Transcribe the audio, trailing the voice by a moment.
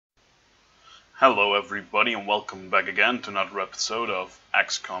Hello everybody and welcome back again to another episode of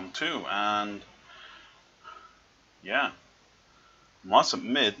Xcom 2, and yeah, must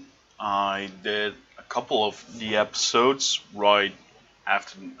admit I did a couple of the episodes right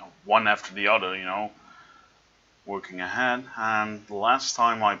after one after the other, working ahead, and the last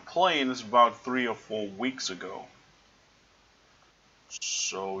time I played is about 3 or 4 weeks ago.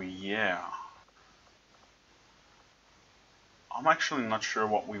 So yeah, I'm actually not sure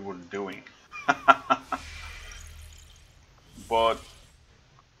what we were doing. But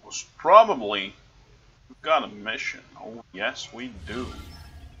was probably we've got a mission. Oh yes, we do.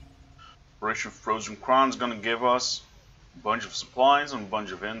 Operation Frozen Crown is gonna give us a bunch of supplies and a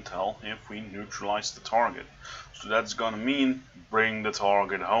bunch of intel if we neutralize the target. So that's gonna mean bring the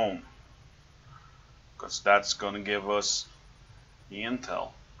target home, because that's gonna give us the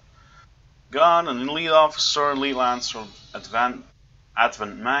intel. Got an elite officer, elite lancer, advent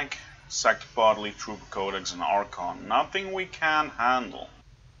mech, sector pod, elite trooper codex, and archon. Nothing we can't handle.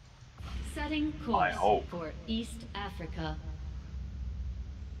 Setting course for East Africa.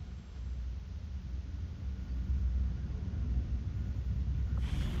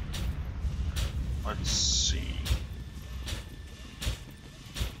 Let's see.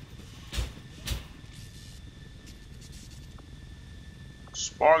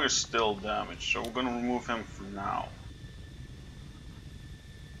 Spark is still damaged, so we're gonna remove him for now.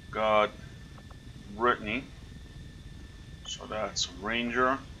 Got Brittany, so that's a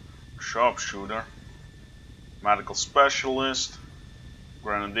ranger, sharpshooter, medical specialist,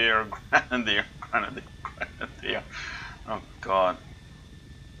 grenadier. Oh god.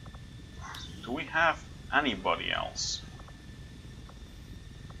 Do we have anybody else?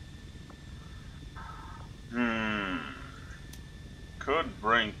 Could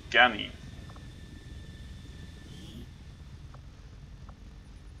bring Kenny.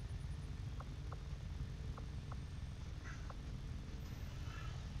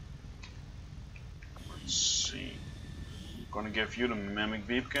 Let's see. I'm gonna give you the mimic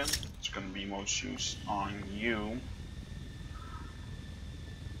beacon. It's gonna be most used on you.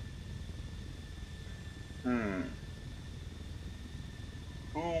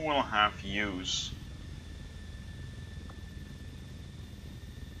 Who will have use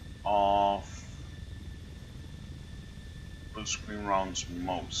of blue screen rounds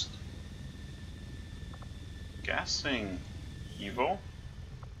most? Guessing Evo,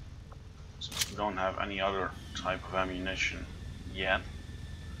 since we don't have any other type of ammunition yet.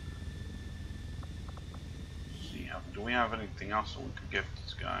 See, do we have anything else that we could give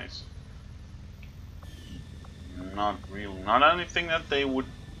these guys? Not really, not anything that they would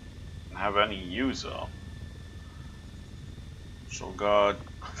have any use of. So got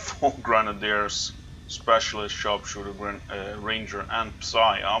 4 grenadiers, specialist, sharpshooter, ranger, and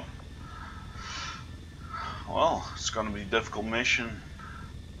psyop. Well, it's gonna be a difficult mission.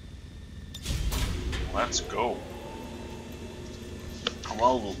 Let's go.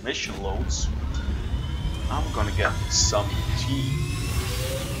 While the mission loads, I'm gonna get some tea.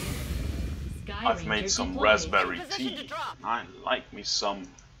 I've made some raspberry tea. I like me some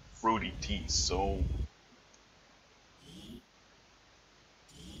fruity tea, so...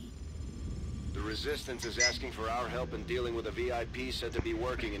 The Resistance is asking for our help in dealing with a VIP said to be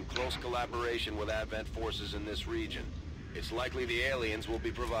working in close collaboration with Advent forces in this region. It's likely the aliens will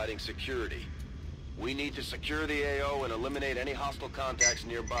be providing security. We need to secure the AO and eliminate any hostile contacts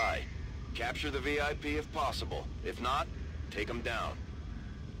nearby. Capture the VIP if possible. If not, take them down.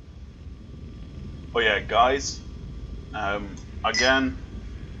 Oh yeah, guys, again,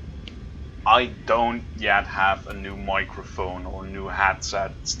 I don't yet have a new microphone or a new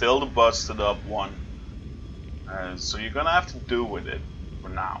headset, still the busted up one, so you're gonna have to do with it for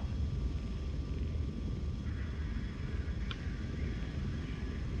now.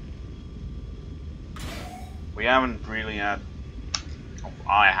 We haven't really had,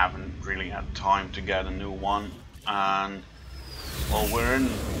 I haven't really had time to get a new one, and well, we're in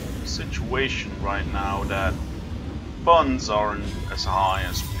a situation right now that funds aren't as high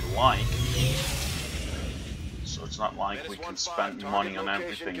as we like, so it's not like we can spend money on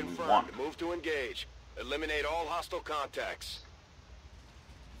everything we want. Move to engage. Eliminate all hostile contacts.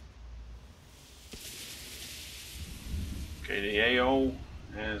 Okay, the AO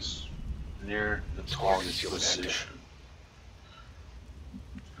is near the target position.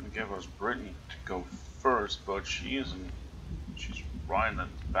 It's gonna give us Brittany to go first, but she isn't. She's right at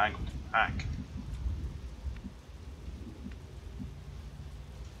the back of the pack.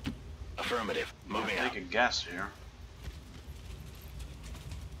 Affirmative. Moving out. Take a guess here.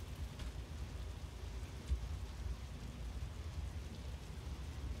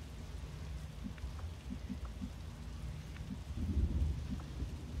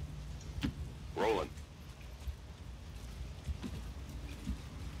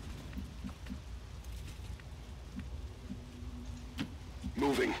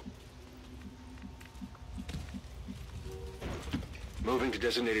 Moving. Moving to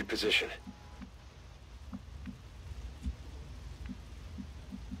designated position.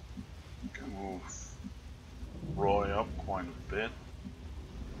 Can move Roy up quite a bit.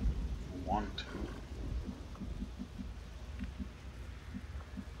 Want to.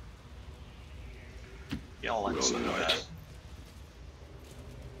 Yeah, let's do that.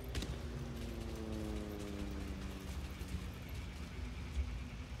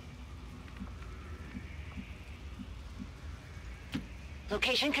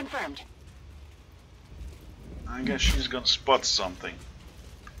 Location confirmed. I guess she's gonna spot something.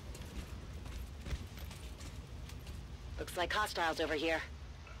 Looks like hostiles over here.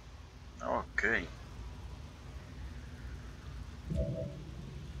 Okay.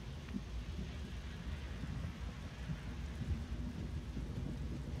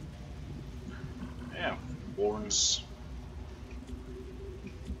 Yeah, Warren's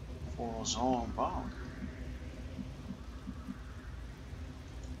all about.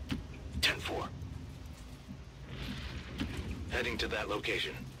 10-4. Heading to that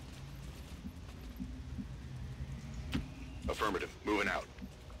location. Affirmative. Moving out.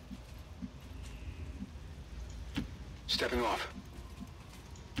 Stepping off.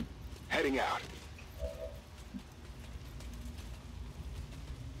 Heading out.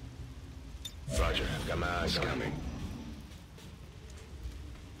 Roger. Got my eyes coming.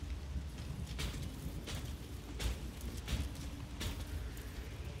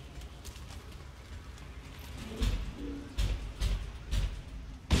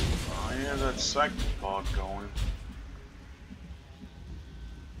 Oh yeah, that second pod going.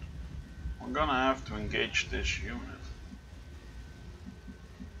 We're gonna have to engage this unit.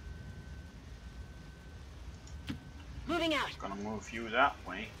 Moving out. Gonna move you that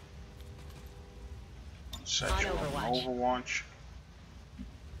way. Set On you on Overwatch. Overwatch.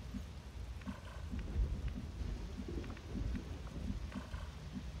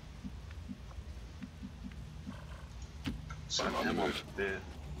 Set I'm on the him on move.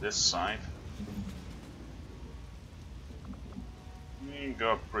 this side. You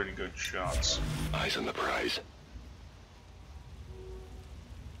got pretty good shots. Eyes on the prize.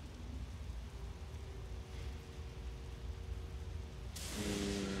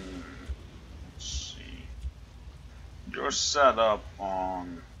 Let's see. You're set up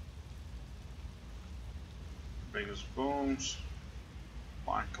on biggest booms,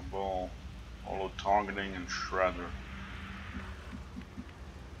 flankable, auto targeting, and shredder.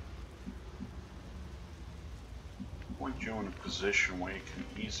 Put you in a position where you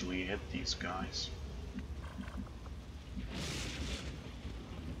can easily hit these guys.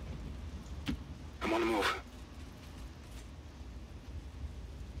 I'm on the move.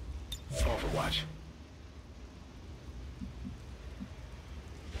 Overwatch.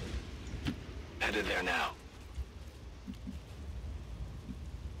 Headed there now.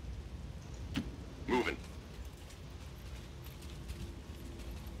 Moving.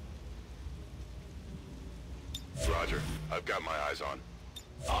 Roger. I've got my eyes on.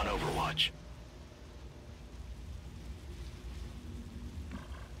 On Overwatch.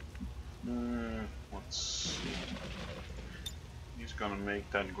 Let's see. He's gonna make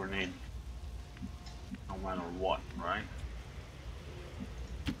that grenade no matter what, right?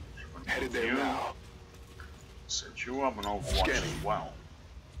 Headed there now. Set you up in Overwatch Scanning. as well.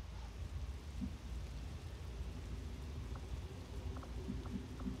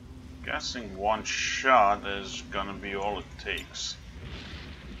 Guessing one shot is gonna be all it takes.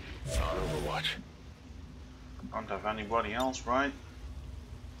 On Overwatch. Don't have anybody else, right?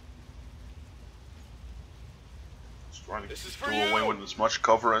 Let's try to This is for do away you. with as much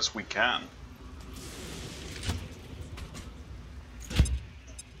cover as we can.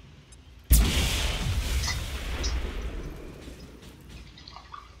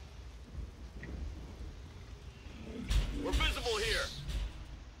 We're visible here.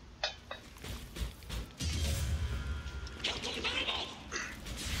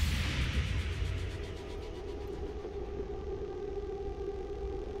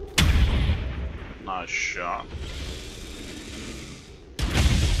 Nice shot.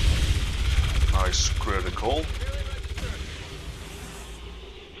 Nice critical.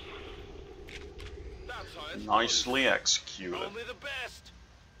 Nicely executed. Only the best.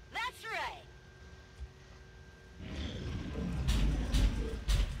 That's right.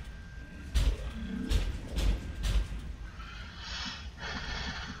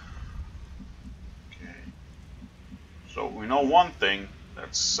 Okay. So we know one thing,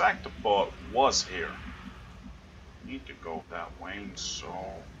 that Sectopod was here. Need to go that way,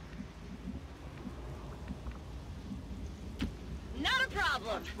 so Not a problem.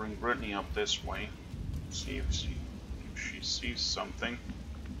 Let's bring Brittany up this way. See if she sees something.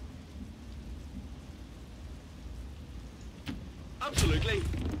 Absolutely.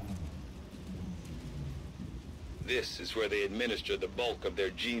 This is where they administer the bulk of their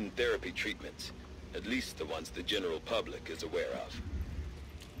gene therapy treatments. At least the ones the general public is aware of.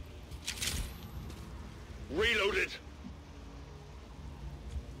 Reloaded!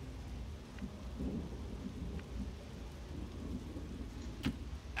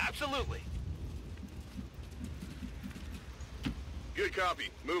 Absolutely. Good copy.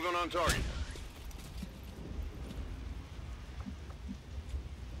 Moving on target.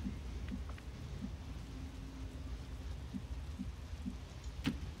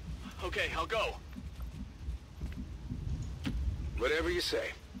 Okay, I'll go. Whatever you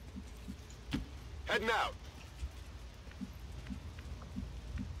say. Heading out.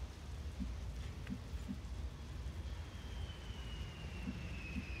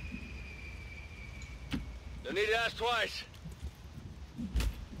 Don't need to ask twice.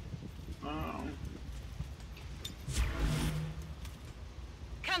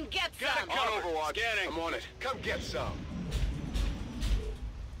 Come get some! On Overwatch. Scanning. I'm on it. Come get some.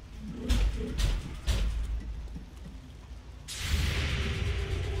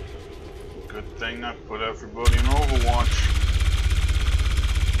 Good thing I put everybody in Overwatch.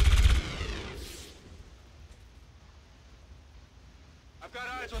 I've got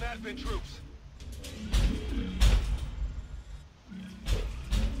eyes on admin troops.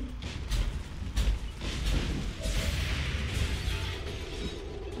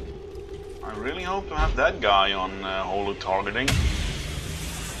 I really hope to have that guy on holo targeting.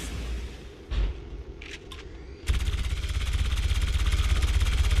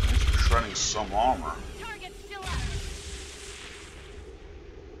 He's shredding some armor. Target's still up!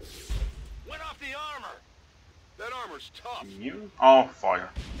 Went off the armor. That armor's tough. You? Oh, fire.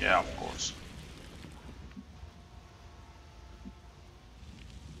 Yeah, of course.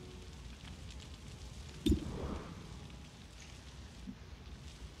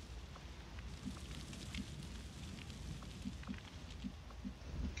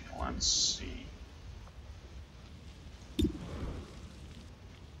 Let's see.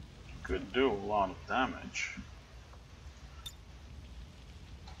 Could do a lot of damage.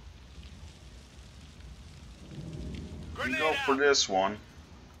 We go for this one.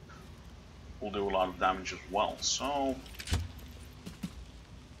 We'll do a lot of damage as well. So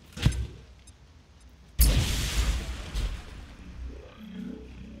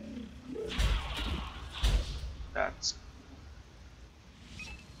that's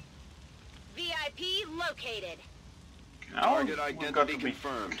VIP located. now Target we've identity got to be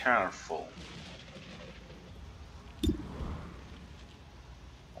confirmed. careful.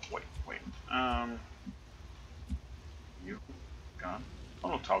 Wait. You got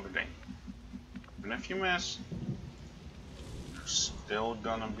auto targeting. Even if you miss, you're still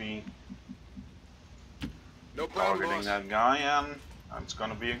gonna be No problem, targeting boss. that guy, and that's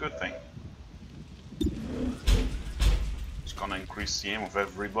gonna be a good thing. It's gonna increase the aim of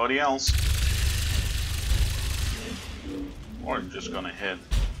everybody else. Or you're just gonna hit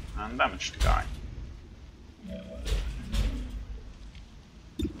and damage the guy.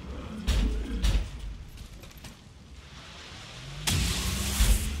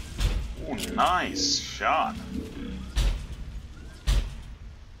 Oh, nice shot.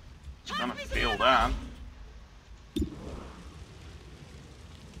 It's gonna feel that.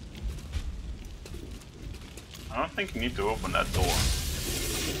 I don't think you need to open that door.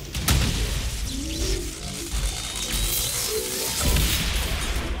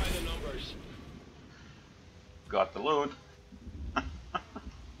 By the numbers. Got the loot.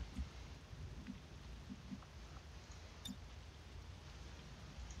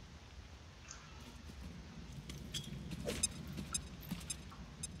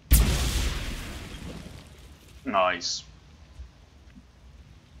 Nice.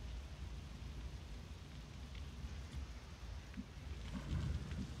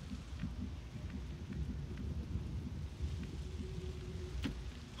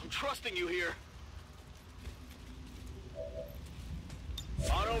 I'm trusting you here.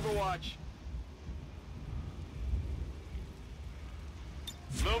 On Overwatch.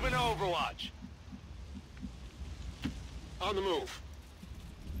 Moving to Overwatch. On the move.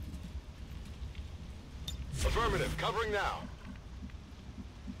 Affirmative. Covering now.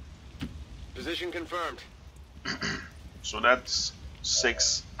 Position confirmed. So that's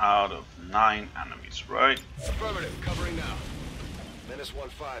 6 out of 9 enemies, right? Affirmative. Covering now. Menace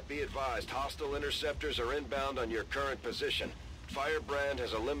 1-5, be advised. Hostile interceptors are inbound on your current position. Firebrand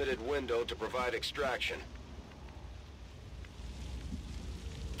has a limited window to provide extraction.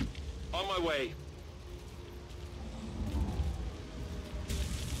 On my way.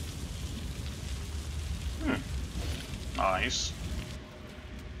 Nice.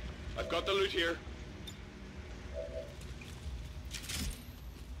 I've got the loot here.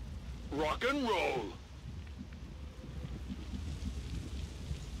 Rock and roll.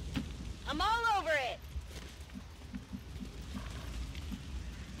 I'm all over it.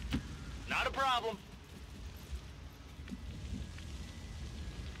 Not a problem.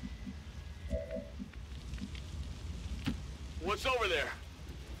 What's over there?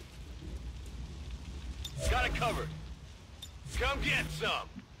 Got it covered. Come get some.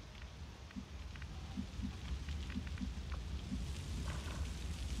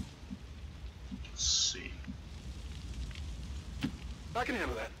 Let's see. I can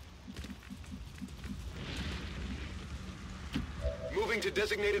handle that. Moving to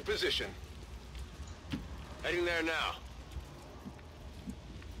designated position. Heading there now.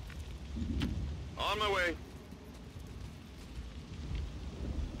 On my way.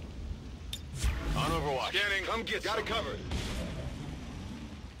 On Overwatch. Scanning. Come get Got it covered.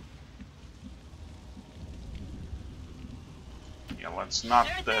 Yeah, let's knock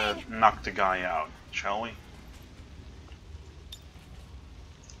the guy out, shall we?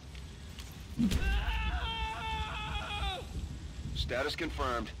 Status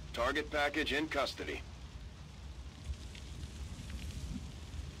confirmed. Target package in custody.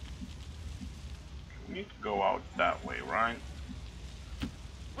 We need to go out that way, right?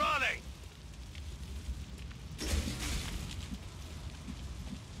 Running.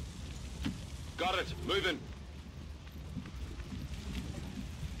 Got it. Moving.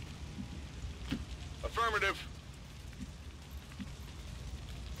 Affirmative.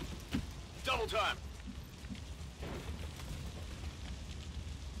 Double time.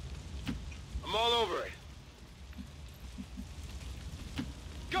 I'm all over it.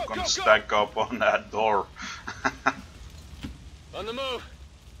 Go, I'm gonna go, stack up on that door. On the move.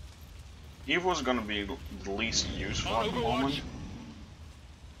 Eve was gonna be the least useful On at the Overwatch. moment.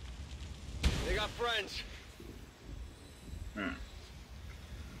 They got friends.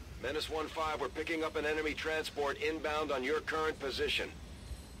 Menace 1-5, we're picking up an enemy transport inbound on your current position.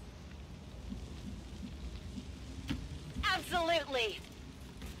 Absolutely.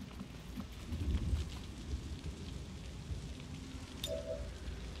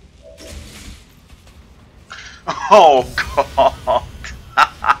 Oh god!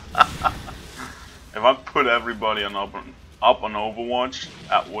 If I put everybody on up on Overwatch,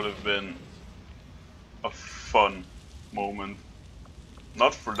 that would have been a fun moment.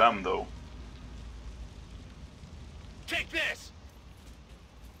 Not for them though. Take this.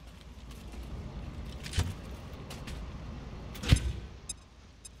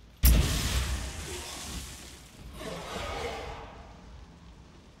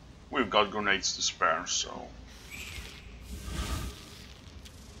 We've got grenades to spare, so.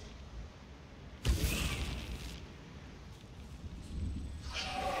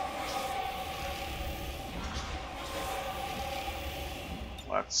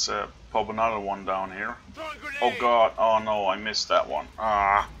 Let's pop another one down here. Oh god, oh no, I missed that one.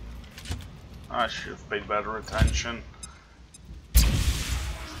 Ah, I should have paid better attention.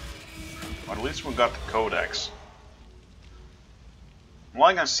 But at least we got the codex.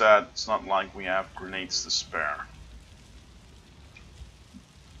 Like I said, it's not like we have grenades to spare.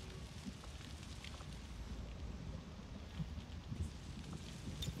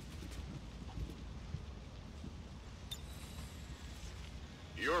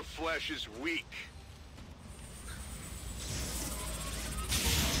 Your flesh is weak.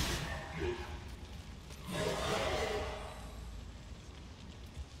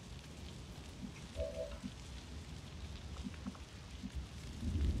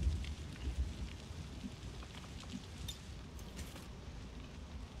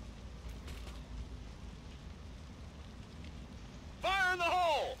 Fire in the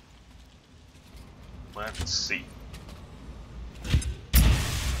hole! Let's see.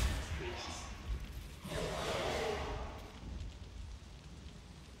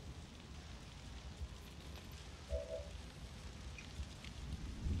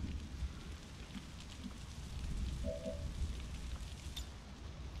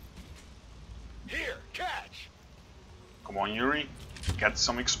 Here, catch! Come on, Yuri. Get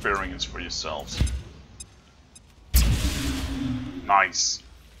some experience for yourselves. Nice.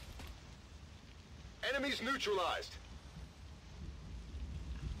 Enemies neutralized.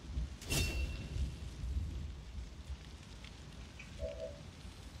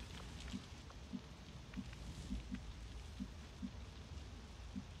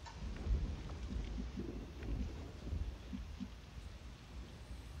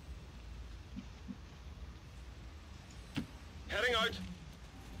 out!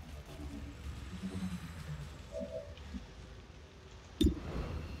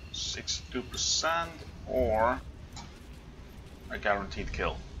 62% or a guaranteed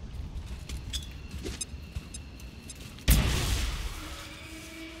kill.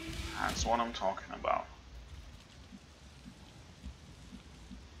 That's what I'm talking about.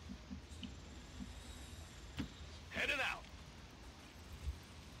 Heading out!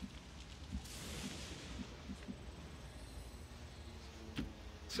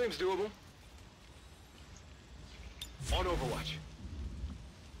 Seems doable. On Overwatch.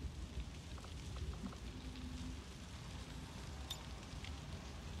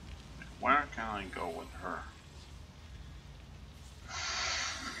 Where can I go with her?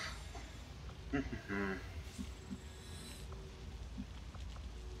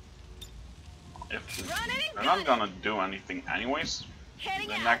 If they're not gonna do anything anyways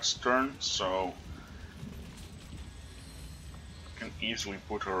the next turn, so I can easily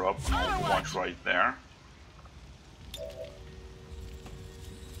put her up on Overwatch right there.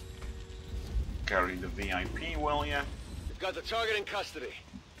 Carry the VIP, will ya? We've got the target in custody.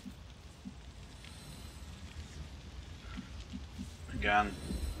 Again.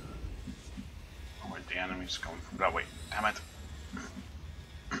 Oh wait, the enemy's coming from that way. Damn it.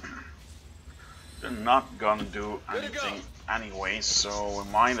 They're not gonna do anything anyway, so we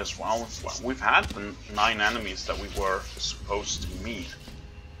might as well. We've had the 9 enemies that we were supposed to meet.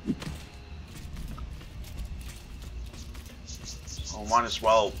 So we might as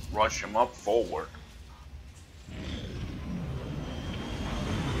well rush them up forward.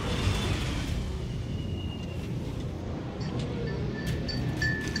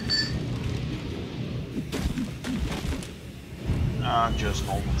 Just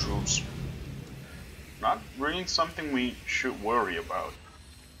normal troops. Not really something we should worry about.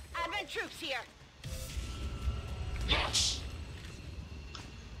 Advent troops here.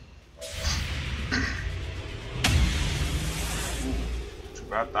 Too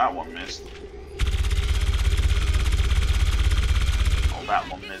bad that one missed. Oh, that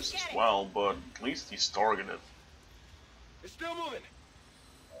one missed as well, but at least he's targeted. It's still moving.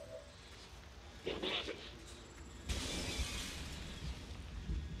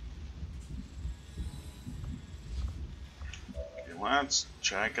 Let's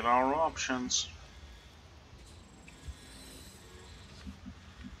check out our options.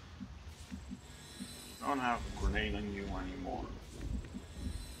 Don't have a grenade on you anymore.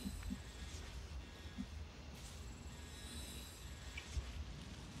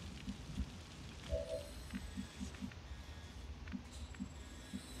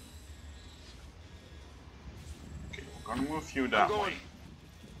 Okay, we're gonna move you that way.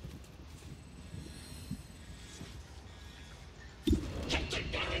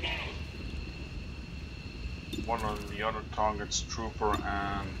 One of the other targets, Trooper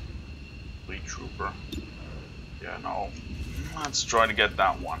and Fleet Trooper. Yeah, no. Let's try to get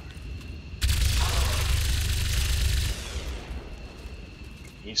that one.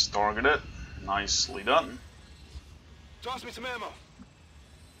 He's targeted. Nicely done. Toss me some ammo.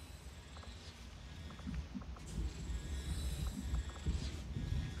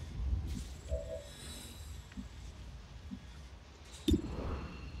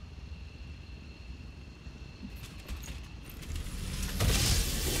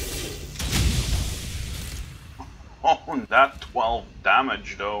 Oh, that 12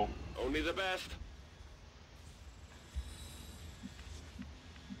 damage though. Only the best.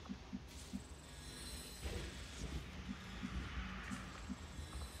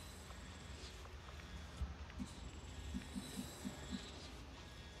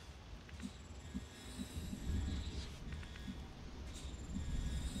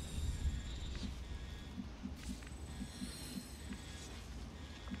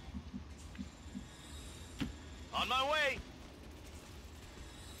 On my way.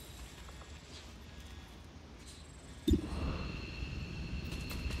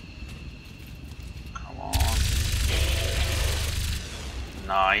 Come on.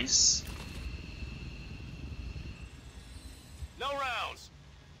 Nice. No rounds.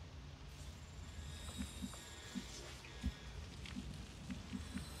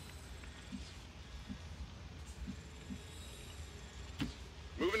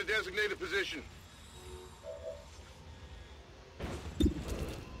 Moving to designated position.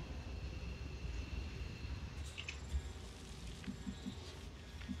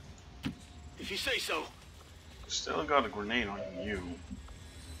 If you say so. Still got a grenade on you.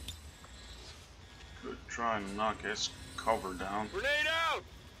 Could try and knock his cover down. Grenade out!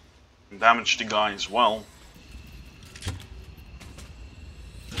 And damage the guy as well.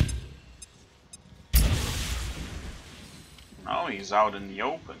 Now he's out in the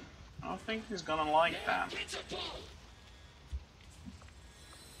open. I don't think he's gonna like that.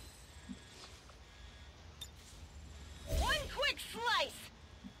 One quick slice.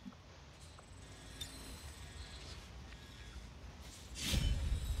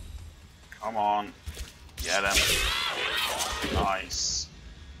 Come on. Get him. Nice.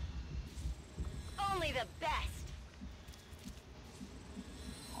 Only the best.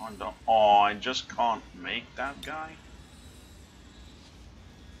 Oh, I just can't make that guy.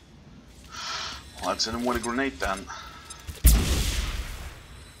 Let's hit him with a grenade then.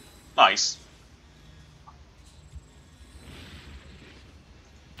 Nice.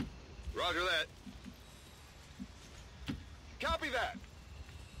 Roger that. Copy that.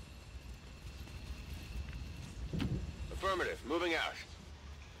 Affirmative. Moving out.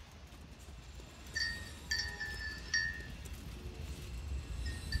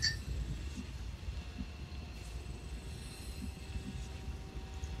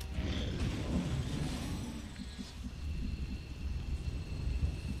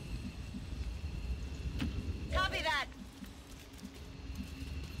 Copy that.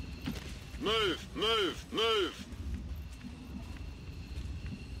 Move, move, move.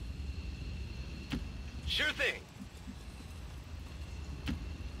 Sure thing.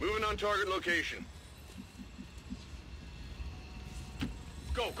 Moving on target location.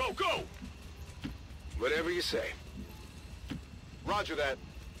 Go, go, go! Whatever you say. Roger that.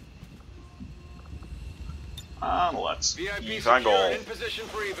 And let's VIP evac all. secure in position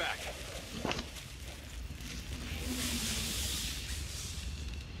for evac.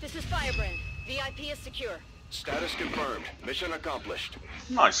 This is Firebrand. VIP is secure. Status confirmed. Mission accomplished.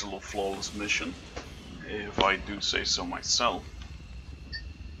 Nice little flawless mission, if I do say so myself.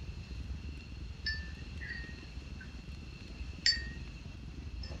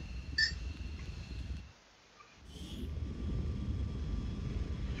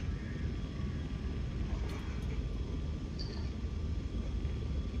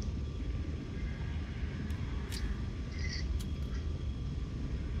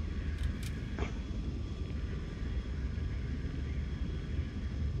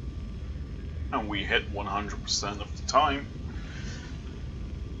 And we hit 100% of the time.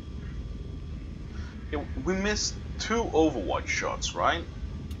 We missed 2 Overwatch shots, right?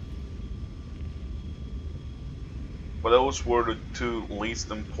 But those were the 2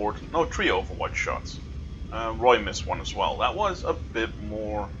 least important. No, 3 Overwatch shots. Roy missed 1 as well. That was a bit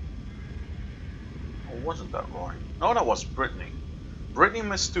more. Or wasn't that Roy? No, that was Brittany. Brittany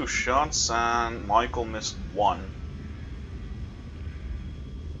missed 2 shots and Michael missed 1.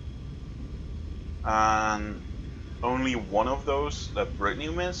 And only one of those that Brittany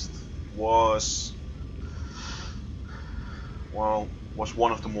missed was, well, was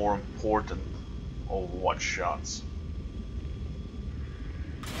one of the more important Overwatch shots.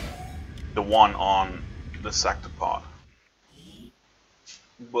 The one on the sector pod.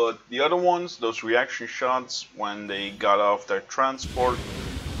 But the other ones, those reaction shots when they got off their transport,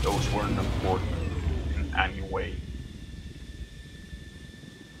 those weren't important in any way.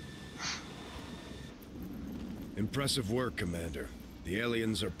 Impressive work, Commander. The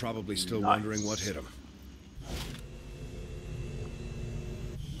aliens are probably still wondering what hit them.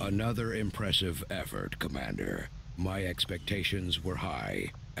 Another impressive effort, Commander. My expectations were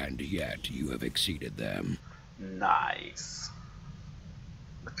high, and yet you have exceeded them. Nice.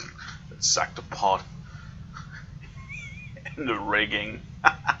 That sector pod in the rigging.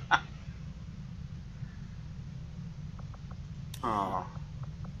 Ah.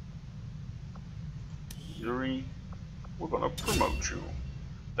 Yuri, we're gonna promote you.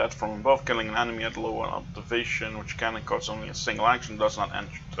 That from above, killing an enemy at low observation, which can cause only a single action, does not end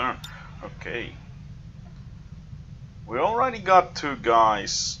your turn. Okay. We already got 2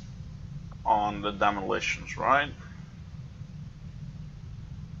 guys on the demolitions, right?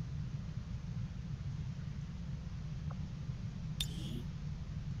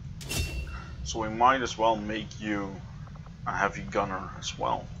 So we might as well make you a heavy gunner as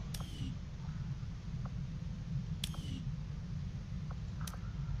well.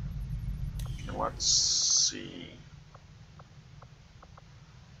 Let's see.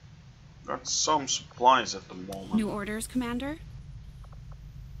 Got some supplies at the moment. New orders, Commander?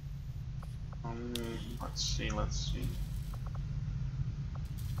 Let's see, let's see.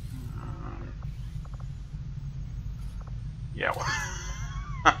 Yeah.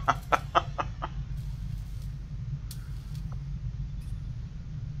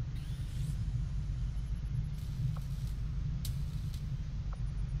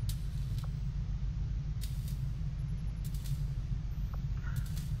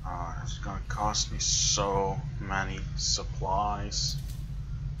 It's gonna cost me so many supplies.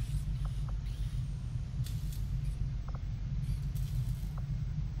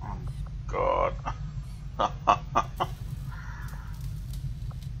 Oh God.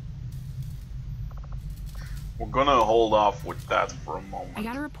 We're gonna hold off with that for a moment. I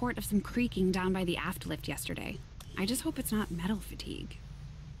got a report of some creaking down by the aft lift yesterday. I just hope it's not metal fatigue.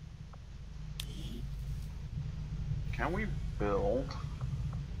 Can we build?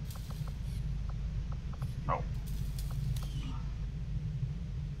 No.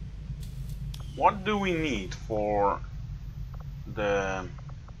 What do we need for that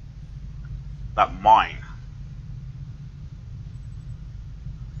mine?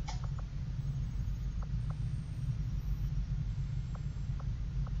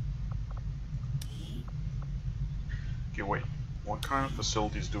 Okay, wait. What kind of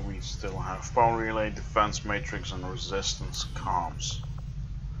facilities do we still have? Power relay, defense matrix, and resistance comms.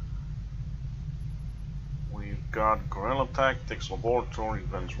 We've got guerrilla tactics, laboratory,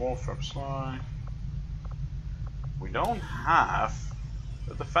 advanced warfare supply. We don't have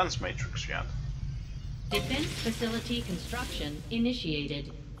the defense matrix yet. Defense facility construction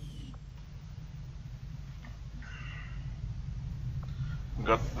initiated. We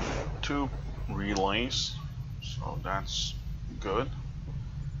got 2 relays, so that's good.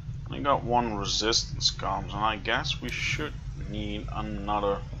 We got 1 resistance comms, and I guess we should need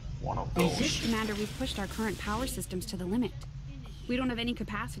another one of those. Commander, we've pushed our current power systems to the limit. We don't have any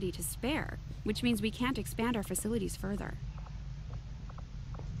capacity to spare, which means we can't expand our facilities further.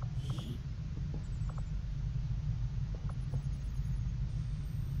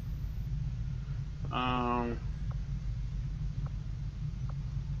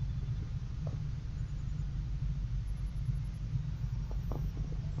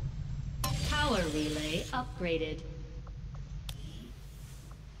 Power relay upgraded.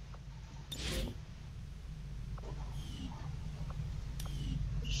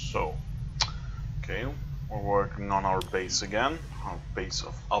 So, okay, we're working on our base again, our base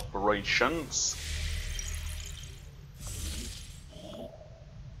of operations.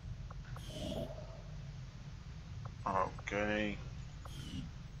 Okay,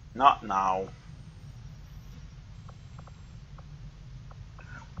 not now.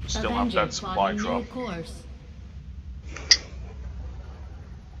 Still have that supply drop. Course.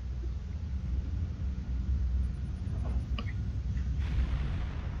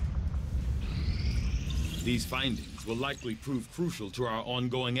 These findings will likely prove crucial to our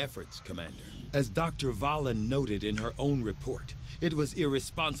ongoing efforts, Commander. As Dr. Valen noted in her own report, it was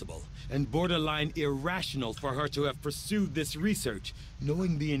irresponsible and borderline irrational for her to have pursued this research,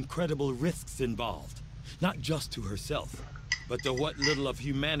 knowing the incredible risks involved, not just to herself, but to what little of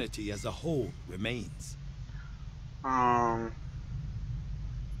humanity as a whole remains.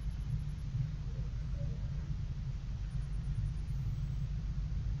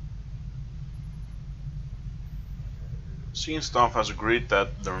 Scene staff has agreed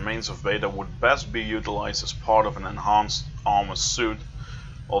that the remains of Beta would best be utilized as part of an enhanced armor suit,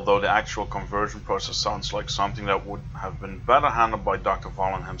 although the actual conversion process sounds like something that would have been better handled by Dr.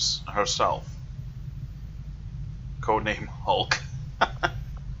 Valen herself. Codename Hulk.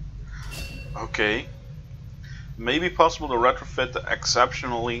 Okay. Maybe possible to retrofit the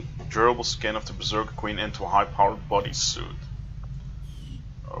exceptionally durable skin of the Berserker Queen into a high-powered bodysuit.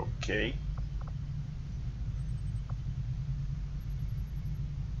 Okay.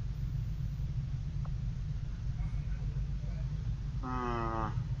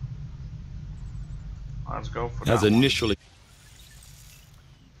 Let's go for that. As initially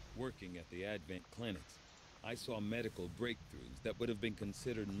working at the Advent clinics, I saw medical breakthroughs that would have been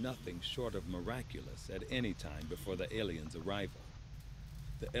considered nothing short of miraculous at any time before the aliens' arrival.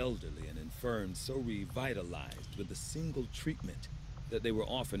 The elderly and infirm so revitalized with a single treatment that they were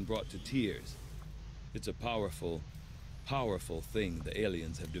often brought to tears. It's a powerful, powerful thing the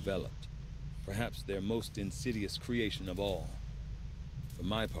aliens have developed. Perhaps their most insidious creation of all. For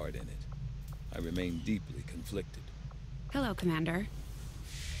my part in it, I remain deeply conflicted. Hello, Commander.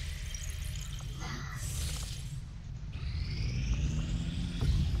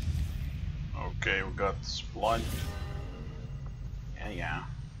 Okay, we got this blood. Yeah.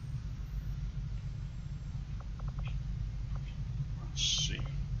 Let's see.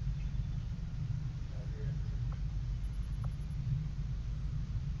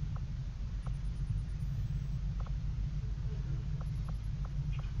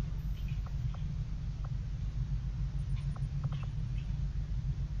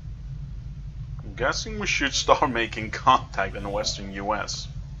 I'm guessing we should start making contact in the western US.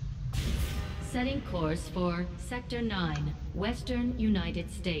 Setting course for Sector 9, Western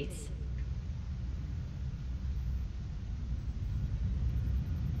United States.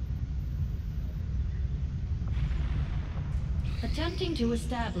 Attempting to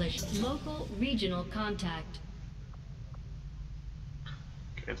establish local regional contact.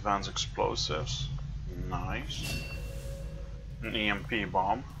 Okay, advanced explosives. Nice. An EMP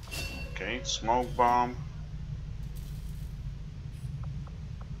bomb. Okay, smoke bomb.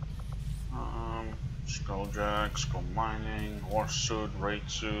 Skulljack, skull mining, horse suit, raid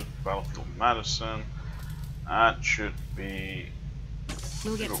suit, battlefield medicine. That should be.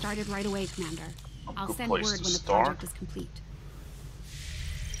 We'll get started right away, Commander. I'll good send place word to when the start. project is complete.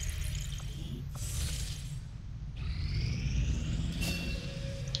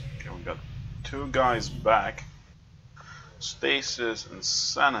 Okay, we got 2 guys back. Stasis and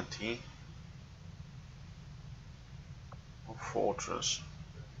Sanity. Fortress.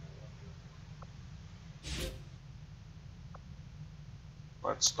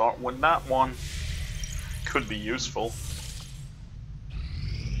 Let's start with that one. Could be useful.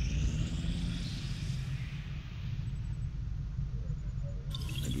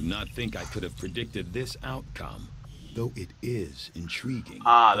 I do not think I could have predicted this outcome, though it is intriguing.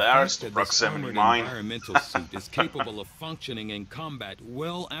 Ah, The there's fact the that this proximity armored mine. environmental suit is capable of functioning in combat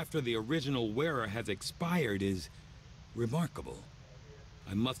well after the original wearer has expired is remarkable.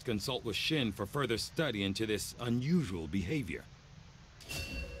 I must consult with Shin for further study into this unusual behavior.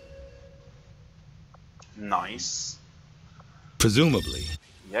 Nice. Presumably.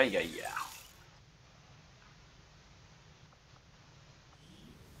 Yeah.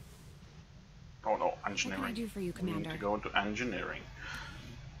 Oh no, engineering. What can I do for you, We need Commander? to go into engineering.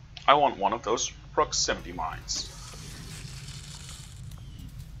 I want one of those proximity mines.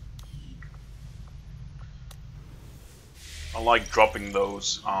 I like dropping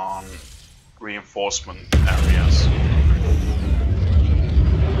those on reinforcement areas.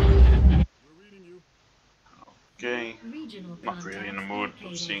 Okay, Regional not really in the contact mood of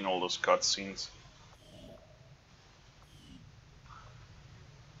located. seeing all those cutscenes.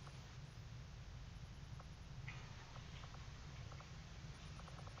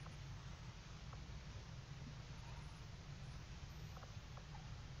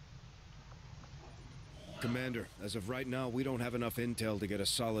 Commander, as of right now, we don't have enough intel to get a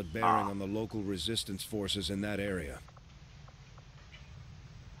solid bearing on the local resistance forces in that area.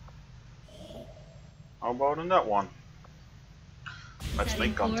 How about in that one? Let's Setting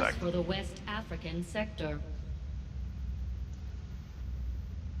make contact. course for the West African sector.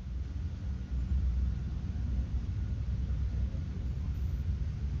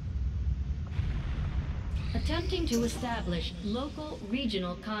 Attempting to establish local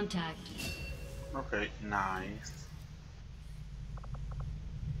regional contact. Okay, nice.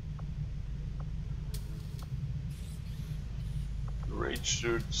 Rage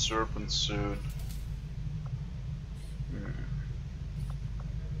suit, serpent suit.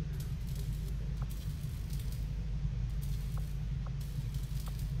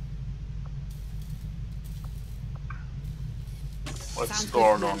 Let's Sounds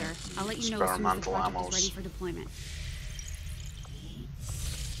start good, on Commander. I'll let you know as soon as the experimental project ammos. is ready for deployment.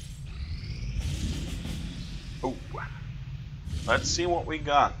 Oh, let's see what we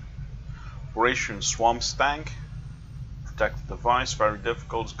got. Operation Swamp Stank. Protected device, very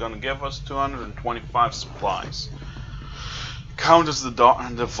difficult. It's gonna give us 225 supplies. Counters the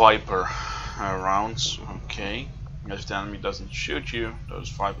Viper rounds. Okay. If the enemy doesn't shoot you, those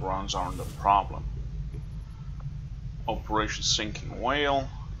Viper rounds aren't a problem. Operation Sinking Whale.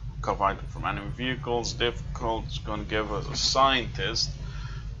 Cover item from enemy vehicles. Difficult. It's gonna give us a scientist.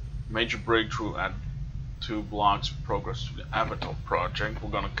 Major breakthrough at 2 blocks of progress to the Avatar project. We're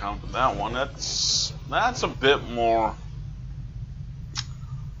gonna counter that one. That's a bit more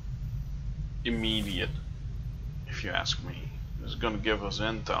immediate, if you ask me. It's gonna give us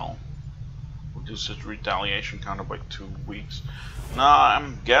intel. Reduce its retaliation counter by 2 weeks. Now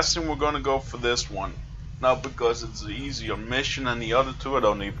I'm guessing we're gonna go for this one. Not because it's an easier mission than the other two. I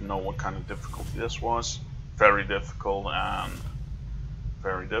don't even know what kind of difficulty this was. Very difficult and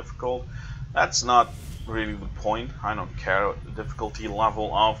very difficult. That's not really the point. I don't care the difficulty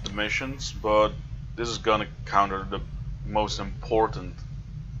level of the missions, but this is gonna counter the most important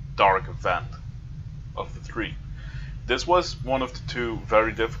dark event of the 3. This was one of the 2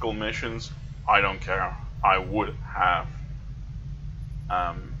 very difficult missions. I don't care. I would have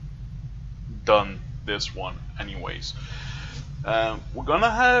done this one anyways. We're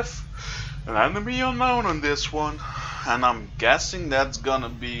gonna have an enemy unknown on this one, and I'm guessing that's gonna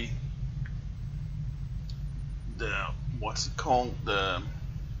be the what's it called, the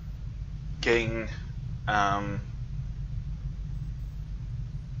King, yeah,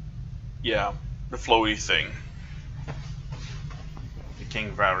 the flowy thing, the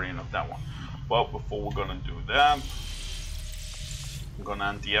King variant of that one. But before we're gonna do that, I'm gonna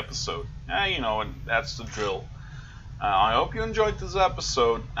end the episode. You know, and that's the drill. I hope you enjoyed this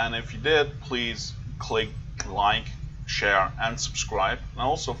episode, and if you did, please click like, share, and subscribe. And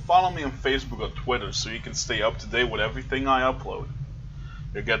also follow me on Facebook or Twitter so you can stay up to date with everything I upload.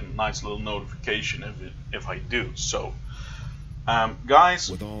 You'll get a nice little notification if I do. So, guys,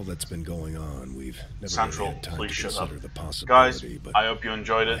 with all that's been going on, we've never Central, really had time please to shut up. consider the guys, possibility, but I hope you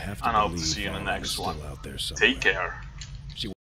enjoyed it, and I hope to believe see you in the Vaughn is next still one. out there somewhere. Take care.